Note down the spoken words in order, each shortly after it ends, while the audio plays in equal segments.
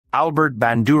Albert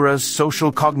Bandura's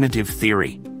social cognitive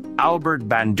theory. Albert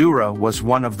Bandura was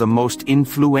one of the most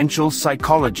influential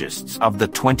psychologists of the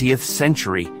 20th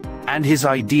century, and his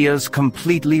ideas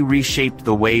completely reshaped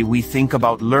the way we think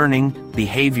about learning,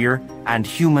 behavior, and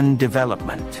human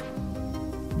development.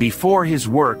 Before his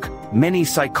work, many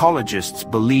psychologists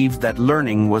believed that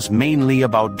learning was mainly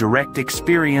about direct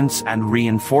experience and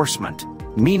reinforcement,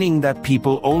 meaning that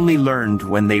people only learned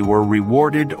when they were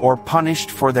rewarded or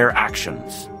punished for their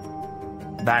actions.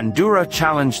 Bandura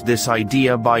challenged this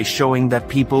idea by showing that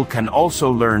people can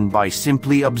also learn by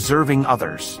simply observing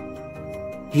others.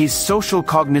 His social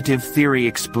cognitive theory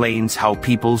explains how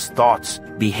people's thoughts,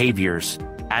 behaviors,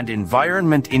 and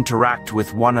environment interact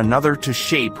with one another to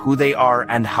shape who they are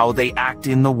and how they act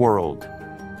in the world.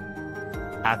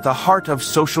 At the heart of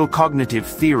social cognitive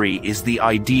theory is the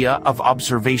idea of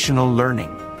observational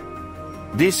learning.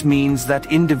 This means that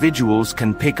individuals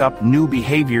can pick up new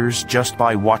behaviors just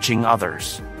by watching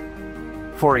others.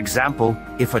 For example,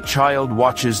 if a child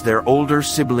watches their older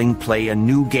sibling play a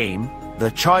new game,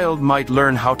 the child might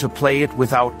learn how to play it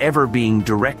without ever being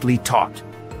directly taught.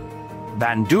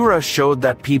 Bandura showed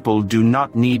that people do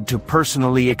not need to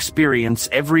personally experience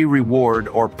every reward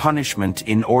or punishment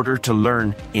in order to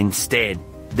learn. Instead,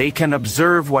 they can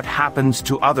observe what happens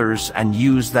to others and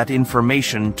use that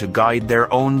information to guide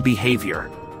their own behavior.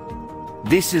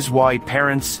 This is why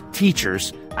parents,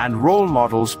 teachers, and role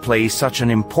models play such an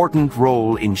important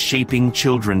role in shaping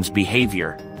children's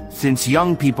behavior, since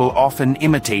young people often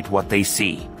imitate what they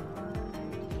see.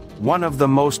 One of the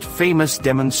most famous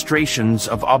demonstrations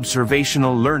of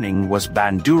observational learning was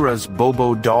Bandura's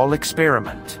Bobo doll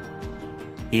experiment.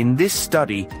 In this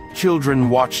study, children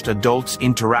watched adults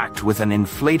interact with an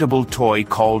inflatable toy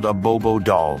called a Bobo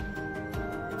doll.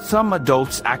 Some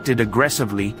adults acted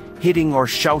aggressively, hitting or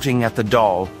shouting at the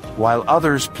doll, while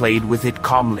others played with it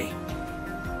calmly.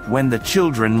 When the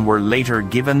children were later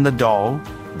given the doll,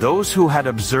 those who had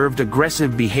observed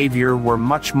aggressive behavior were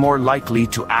much more likely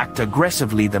to act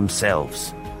aggressively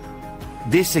themselves.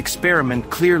 This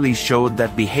experiment clearly showed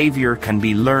that behavior can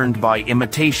be learned by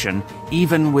imitation,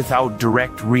 even without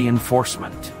direct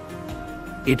reinforcement.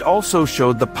 It also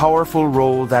showed the powerful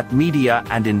role that media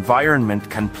and environment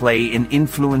can play in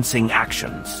influencing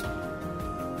actions.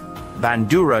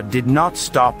 Bandura did not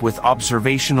stop with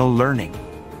observational learning.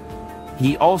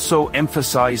 He also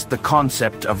emphasized the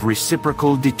concept of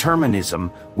reciprocal determinism,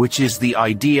 which is the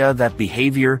idea that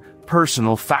behavior,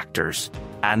 personal factors,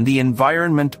 and the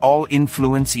environment all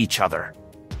influence each other.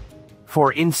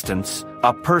 For instance,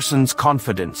 a person's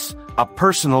confidence, a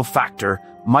personal factor,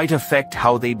 might affect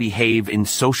how they behave in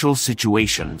social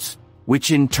situations,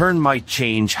 which in turn might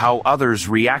change how others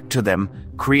react to them,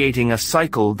 creating a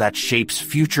cycle that shapes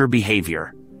future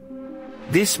behavior.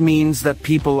 This means that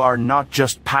people are not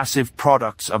just passive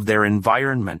products of their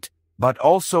environment, but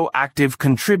also active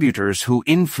contributors who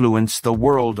influence the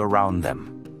world around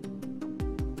them.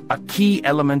 A key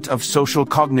element of social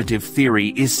cognitive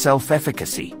theory is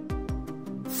self-efficacy.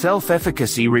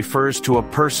 Self-efficacy refers to a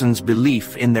person's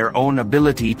belief in their own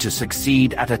ability to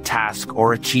succeed at a task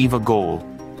or achieve a goal.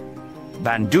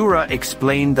 Bandura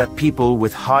explained that people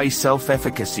with high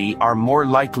self-efficacy are more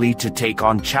likely to take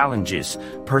on challenges,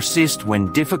 persist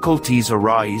when difficulties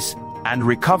arise, and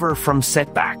recover from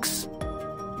setbacks.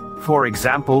 For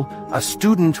example, a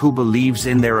student who believes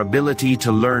in their ability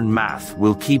to learn math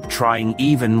will keep trying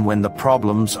even when the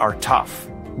problems are tough,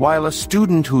 while a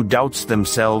student who doubts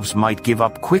themselves might give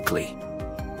up quickly.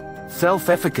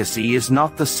 Self-efficacy is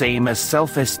not the same as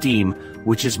self-esteem,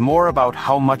 which is more about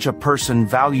how much a person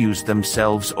values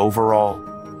themselves overall.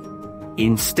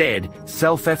 Instead,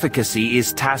 self-efficacy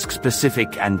is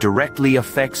task-specific and directly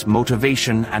affects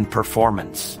motivation and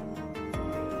performance.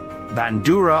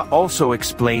 Bandura also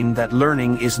explained that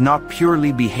learning is not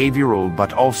purely behavioral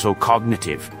but also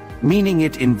cognitive, meaning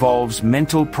it involves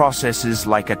mental processes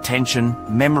like attention,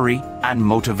 memory, and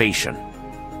motivation.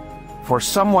 For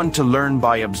someone to learn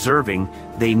by observing,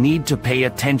 they need to pay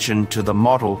attention to the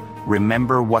model,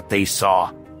 remember what they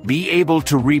saw, be able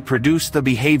to reproduce the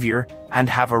behavior, and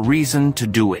have a reason to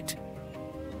do it.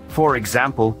 For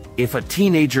example, if a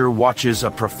teenager watches a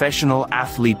professional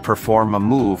athlete perform a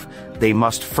move, they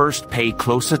must first pay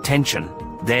close attention,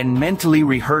 then mentally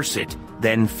rehearse it,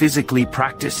 then physically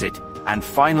practice it, and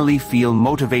finally feel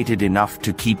motivated enough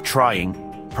to keep trying,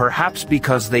 perhaps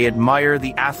because they admire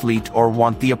the athlete or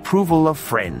want the approval of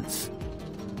friends.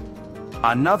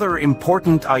 Another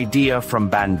important idea from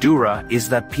Bandura is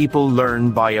that people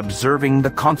learn by observing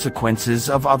the consequences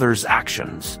of others'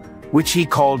 actions, which he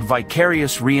called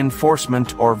vicarious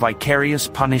reinforcement or vicarious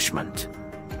punishment.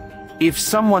 If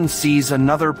someone sees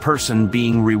another person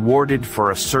being rewarded for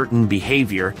a certain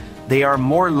behavior, they are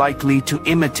more likely to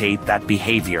imitate that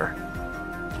behavior.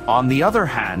 On the other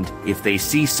hand, if they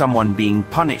see someone being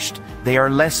punished, they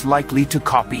are less likely to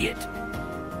copy it.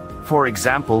 For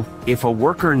example, if a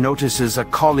worker notices a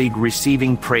colleague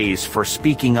receiving praise for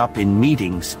speaking up in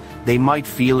meetings, they might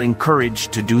feel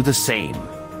encouraged to do the same.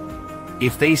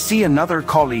 If they see another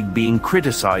colleague being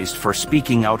criticized for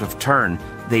speaking out of turn,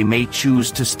 they may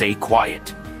choose to stay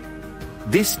quiet.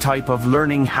 This type of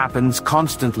learning happens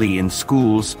constantly in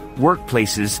schools,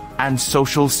 workplaces, and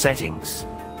social settings.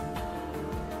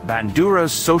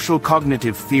 Bandura's social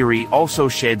cognitive theory also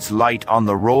sheds light on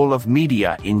the role of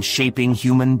media in shaping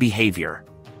human behavior.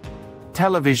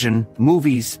 Television,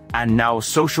 movies, and now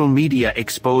social media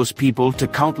expose people to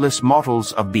countless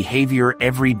models of behavior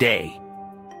every day.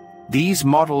 These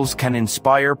models can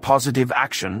inspire positive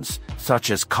actions, such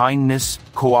as kindness,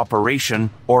 cooperation,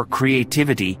 or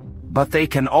creativity, but they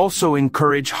can also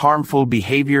encourage harmful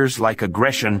behaviors like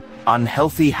aggression,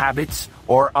 unhealthy habits,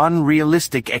 or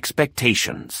unrealistic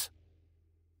expectations.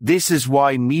 This is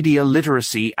why media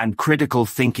literacy and critical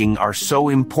thinking are so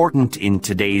important in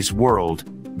today's world,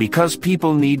 because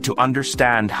people need to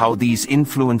understand how these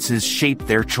influences shape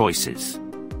their choices.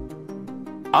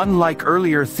 Unlike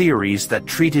earlier theories that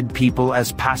treated people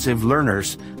as passive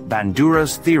learners,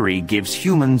 Bandura's theory gives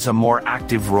humans a more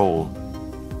active role.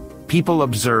 People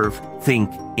observe, think,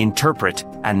 interpret,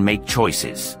 and make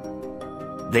choices.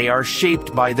 They are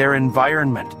shaped by their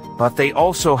environment, but they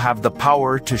also have the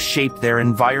power to shape their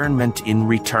environment in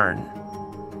return.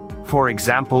 For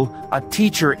example, a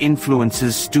teacher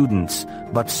influences students,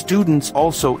 but students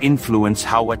also influence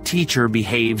how a teacher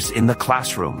behaves in the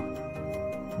classroom.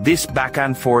 This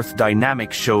back-and-forth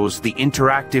dynamic shows the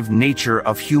interactive nature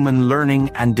of human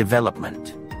learning and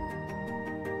development.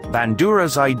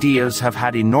 Bandura's ideas have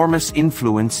had enormous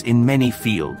influence in many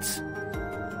fields.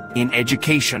 In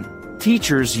education,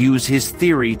 teachers use his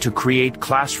theory to create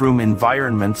classroom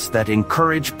environments that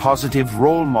encourage positive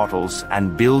role models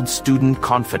and build student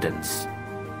confidence.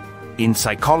 In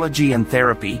psychology and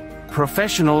therapy,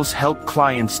 professionals help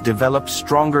clients develop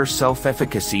stronger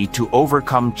self-efficacy to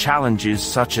overcome challenges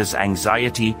such as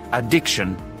anxiety,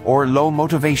 addiction, or low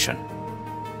motivation.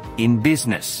 In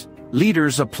business,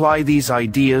 leaders apply these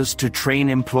ideas to train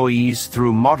employees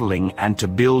through modeling and to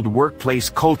build workplace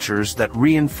cultures that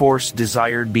reinforce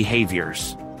desired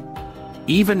behaviors.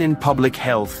 Even in public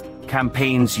health,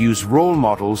 campaigns use role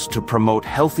models to promote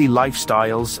healthy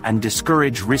lifestyles and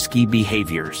discourage risky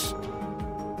behaviors.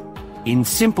 In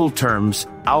simple terms,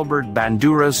 Albert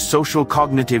Bandura's social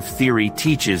cognitive theory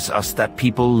teaches us that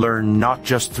people learn not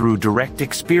just through direct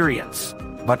experience,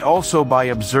 but also by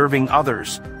observing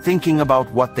others, thinking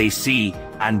about what they see,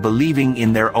 and believing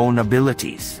in their own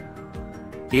abilities.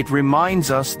 It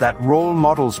reminds us that role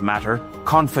models matter,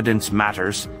 confidence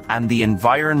matters, and the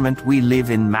environment we live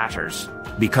in matters,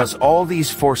 because all these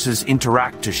forces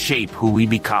interact to shape who we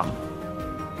become.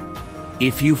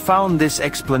 If you found this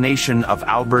explanation of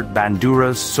Albert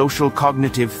Bandura's social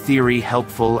cognitive theory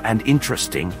helpful and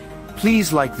interesting,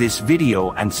 please like this video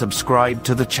and subscribe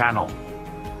to the channel.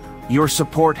 Your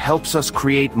support helps us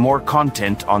create more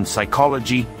content on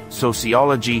psychology,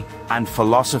 sociology, and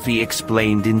philosophy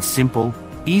explained in simple,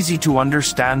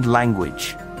 easy-to-understand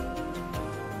language.